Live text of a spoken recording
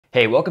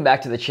Hey, welcome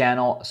back to the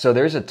channel. So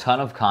there's a ton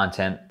of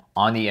content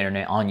on the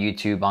internet, on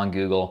YouTube, on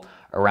Google,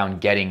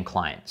 around getting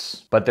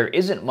clients. But there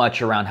isn't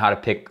much around how to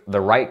pick the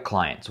right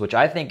clients, which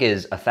I think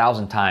is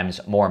 1,000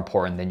 times more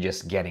important than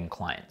just getting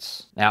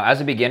clients. Now,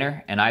 as a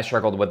beginner, and I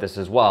struggled with this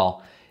as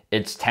well,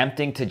 it's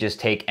tempting to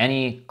just take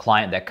any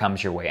client that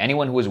comes your way.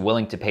 Anyone who is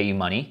willing to pay you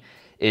money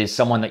is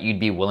someone that you'd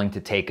be willing to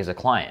take as a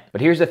client.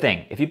 But here's the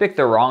thing, if you pick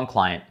the wrong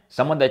client,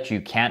 someone that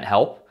you can't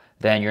help,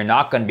 then you're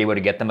not gonna be able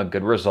to get them a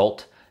good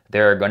result.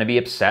 They're gonna be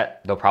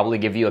upset, they'll probably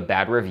give you a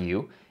bad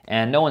review,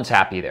 and no one's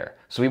happy there.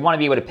 So we wanna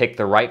be able to pick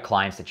the right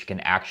clients that you can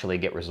actually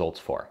get results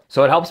for.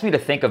 So it helps me to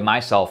think of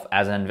myself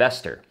as an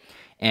investor.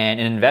 And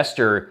an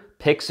investor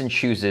picks and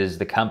chooses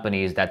the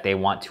companies that they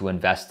want to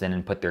invest in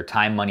and put their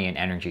time, money, and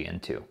energy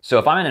into. So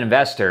if I'm an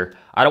investor,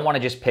 I don't want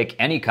to just pick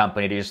any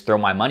company to just throw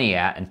my money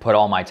at and put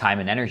all my time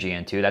and energy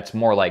into. That's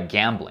more like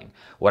gambling.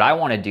 What I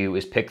want to do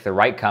is pick the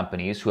right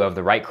companies who have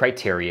the right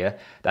criteria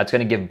that's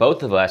going to give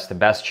both of us the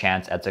best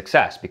chance at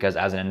success, because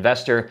as an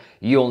investor,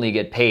 you only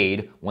get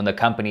paid when the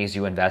companies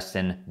you invest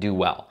in do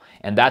well.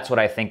 And that's what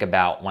I think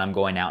about when I'm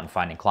going out and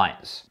finding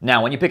clients.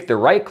 Now, when you pick the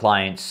right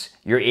clients,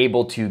 you're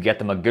able to get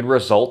them a good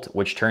result,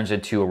 which turns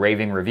into a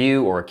raving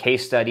review or a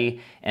case study.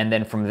 And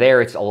then from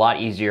there, it's a lot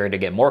easier to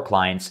get more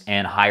clients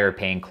and higher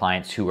paying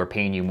clients who are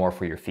paying you more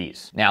for your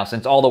fees. Now,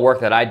 since all the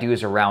work that I do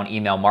is around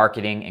email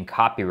marketing and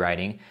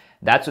copywriting,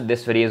 that's what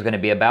this video is going to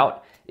be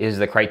about, is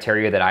the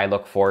criteria that I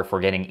look for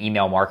getting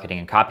email marketing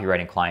and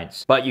copywriting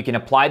clients. But you can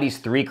apply these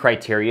 3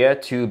 criteria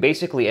to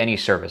basically any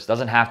service. It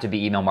doesn't have to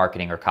be email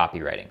marketing or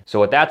copywriting. So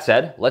with that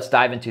said, let's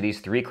dive into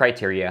these 3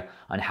 criteria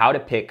on how to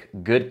pick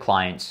good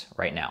clients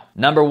right now.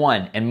 Number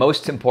 1, and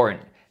most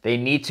important, they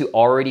need to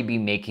already be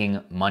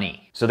making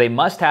money. So they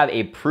must have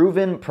a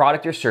proven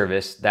product or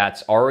service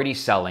that's already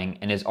selling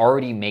and is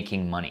already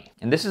making money.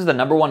 And this is the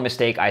number 1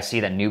 mistake I see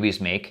that newbies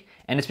make.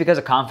 And it's because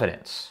of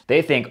confidence.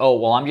 They think, oh,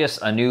 well, I'm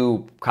just a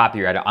new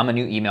copywriter. I'm a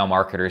new email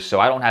marketer, so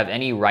I don't have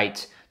any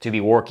right to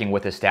be working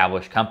with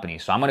established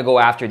companies. So I'm gonna go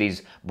after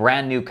these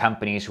brand new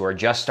companies who are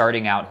just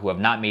starting out, who have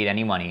not made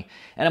any money,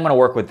 and I'm gonna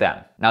work with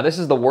them. Now, this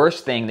is the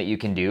worst thing that you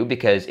can do,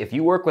 because if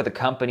you work with a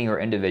company or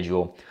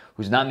individual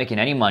who's not making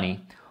any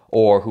money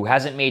or who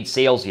hasn't made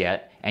sales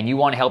yet, and you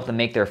wanna help them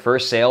make their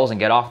first sales and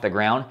get off the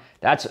ground,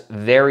 that's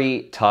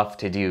very tough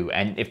to do.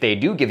 And if they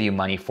do give you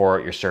money for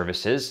your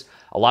services,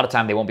 a lot of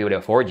time they won't be able to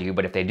afford you,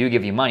 but if they do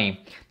give you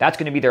money, that's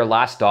gonna be their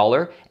last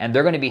dollar, and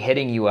they're gonna be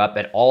hitting you up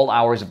at all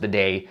hours of the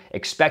day,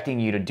 expecting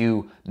you to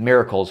do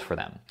miracles for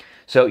them.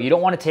 So you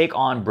don't wanna take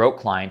on broke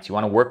clients. You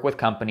wanna work with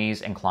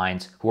companies and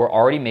clients who are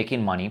already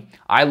making money.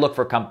 I look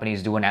for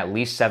companies doing at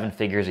least 7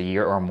 figures a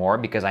year or more,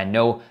 because I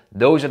know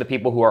those are the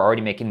people who are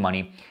already making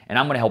money, and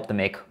I'm gonna help them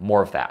make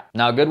more of that.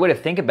 Now, a good way to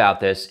think about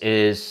this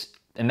is,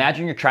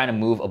 imagine you're trying to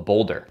move a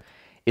boulder.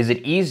 Is it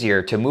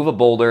easier to move a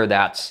boulder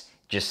that's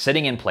just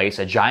sitting in place,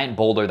 a giant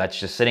boulder that's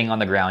just sitting on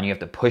the ground, you have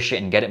to push it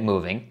and get it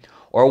moving,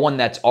 or one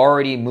that's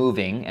already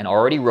moving and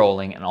already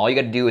rolling, and all you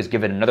gotta do is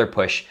give it another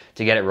push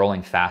to get it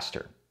rolling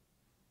faster?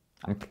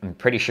 I'm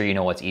pretty sure you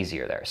know what's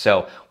easier there.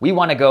 So we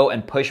wanna go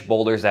and push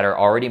boulders that are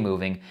already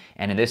moving,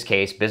 and in this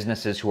case,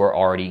 businesses who are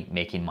already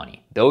making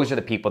money. Those are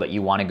the people that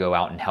you wanna go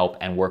out and help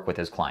and work with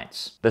as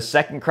clients. The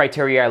second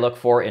criteria I look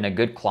for in a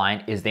good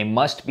client is they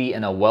must be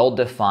in a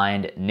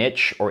well-defined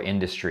niche or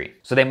industry.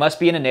 So they must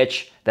be in a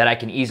niche that I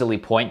can easily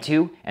point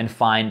to and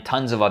find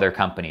tons of other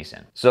companies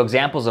in. So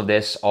examples of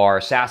this are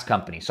SaaS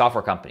companies,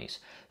 software companies,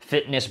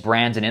 fitness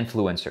brands and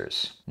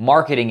influencers,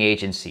 marketing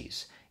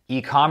agencies,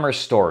 e-commerce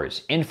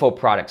stores, info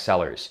product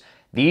sellers.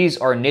 These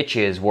are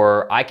niches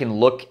where I can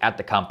look at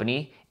the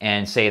company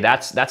and say,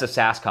 that's a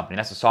SaaS company,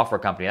 that's a software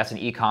company, that's an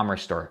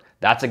e-commerce store,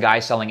 that's a guy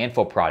selling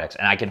info products,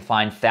 and I can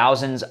find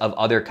thousands of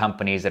other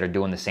companies that are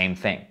doing the same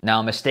thing.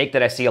 Now, a mistake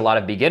that I see a lot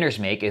of beginners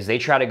make is they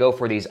try to go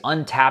for these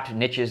untapped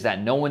niches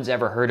that no one's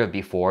ever heard of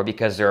before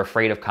because they're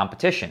afraid of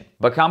competition.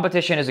 But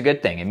competition is a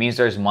good thing. It means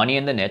there's money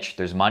in the niche,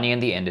 there's money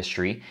in the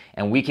industry,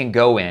 and we can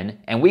go in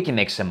and we can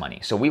make some money.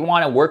 So we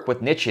want to work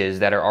with niches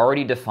that are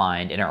already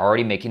defined and are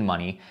already making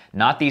money,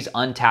 not these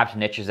untapped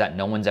niches that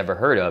no one's ever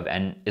heard of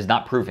and is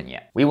not proven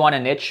yet. We want a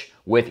niche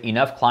with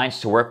enough clients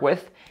to work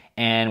with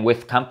and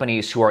with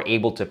companies who are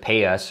able to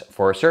pay us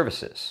for our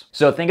services.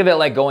 So think of it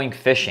like going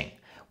fishing.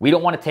 We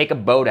don't want to take a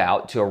boat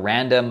out to a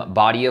random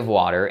body of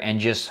water and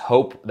just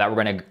hope that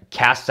we're going to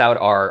cast out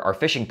our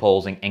fishing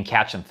poles and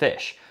catch some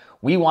fish.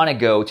 We want to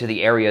go to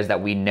the areas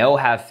that we know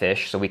have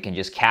fish so we can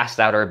just cast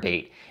out our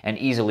bait and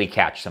easily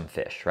catch some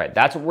fish, right?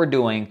 That's what we're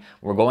doing.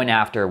 We're going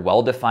after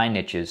well-defined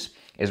niches.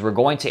 Is we're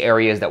going to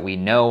areas that we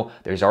know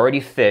there's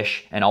already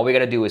fish, and all we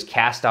gotta do is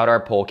cast out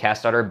our pole,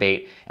 cast out our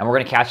bait, and we're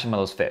gonna catch some of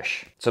those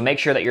fish. So make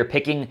sure that you're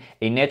picking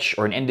a niche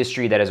or an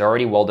industry that is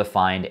already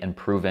well-defined and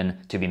proven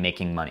to be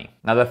making money.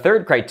 Now, the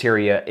third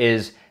criteria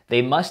is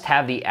they must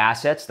have the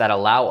assets that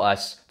allow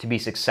us to be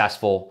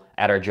successful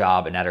at our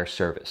job and at our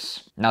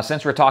service. Now,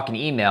 since we're talking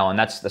email, and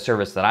that's the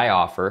service that I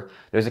offer,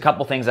 there's a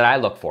couple things that I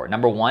look for.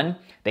 Number 1,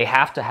 they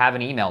have to have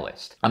an email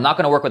list. I'm not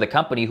gonna work with a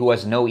company who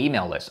has no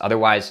email list.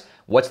 Otherwise,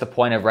 what's the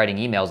point of writing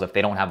emails if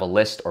they don't have a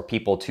list or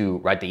people to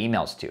write the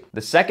emails to?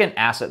 The second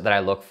asset that I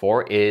look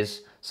for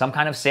is some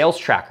kind of sales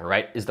tracker,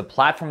 right? Is the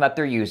platform that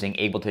they're using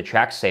able to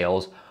track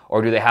sales,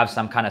 or do they have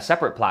some kind of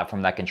separate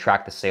platform that can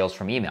track the sales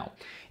from email?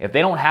 If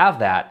they don't have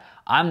that,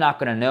 I'm not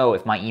gonna know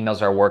if my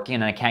emails are working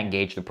and I can't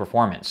gauge the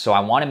performance. So I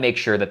wanna make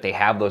sure that they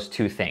have those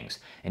two things,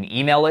 an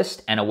email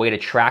list and a way to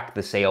track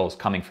the sales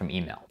coming from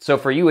email. So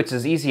for you, it's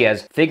as easy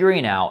as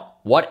figuring out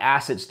what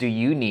assets do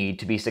you need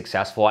to be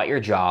successful at your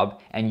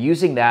job and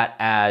using that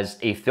as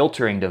a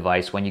filtering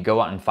device when you go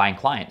out and find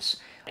clients.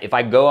 If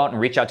I go out and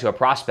reach out to a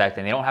prospect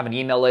and they don't have an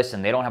email list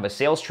and they don't have a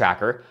sales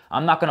tracker,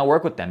 I'm not gonna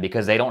work with them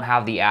because they don't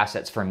have the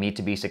assets for me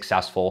to be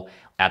successful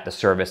at the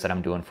service that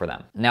I'm doing for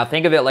them. Now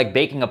think of it like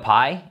baking a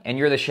pie and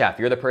you're the chef,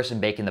 you're the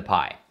person baking the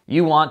pie.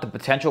 You want the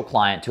potential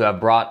client to have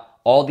brought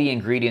all the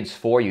ingredients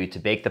for you to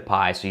bake the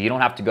pie so you don't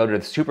have to go to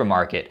the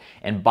supermarket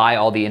and buy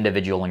all the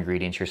individual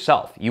ingredients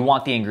yourself. You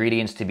want the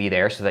ingredients to be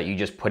there so that you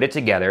just put it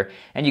together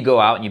and you go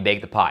out and you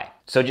bake the pie.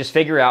 So just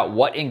figure out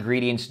what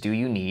ingredients do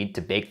you need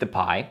to bake the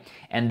pie,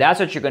 and that's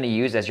what you're going to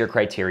use as your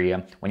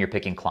criteria when you're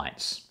picking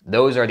clients.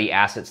 Those are the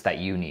assets that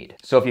you need.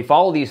 So if you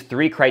follow these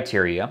 3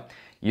 criteria,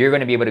 you're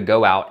going to be able to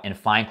go out and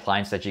find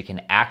clients that you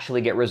can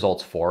actually get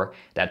results for,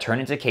 that turn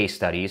into case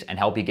studies and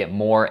help you get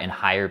more and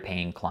higher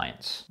paying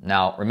clients.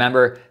 Now,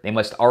 remember, they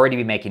must already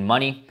be making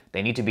money,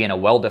 they need to be in a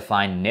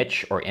well-defined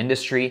niche or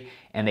industry,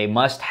 and they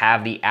must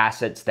have the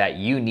assets that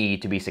you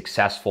need to be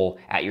successful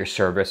at your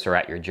service or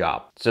at your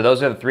job. So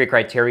those are the 3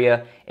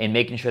 criteria in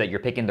making sure that you're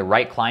picking the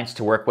right clients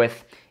to work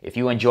with. If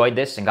you enjoyed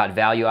this and got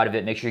value out of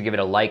it, make sure you give it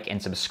a like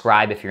and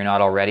subscribe if you're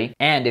not already.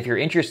 And if you're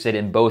interested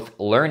in both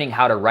learning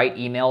how to write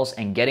emails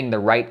and getting the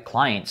right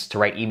clients to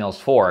write emails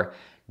for,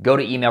 go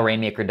to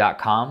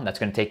emailrainmaker.com. That's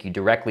going to take you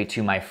directly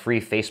to my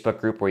free Facebook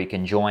group where you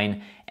can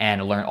join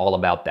and learn all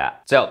about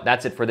that. So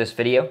that's it for this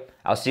video.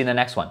 I'll see you in the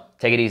next one.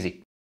 Take it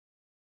easy.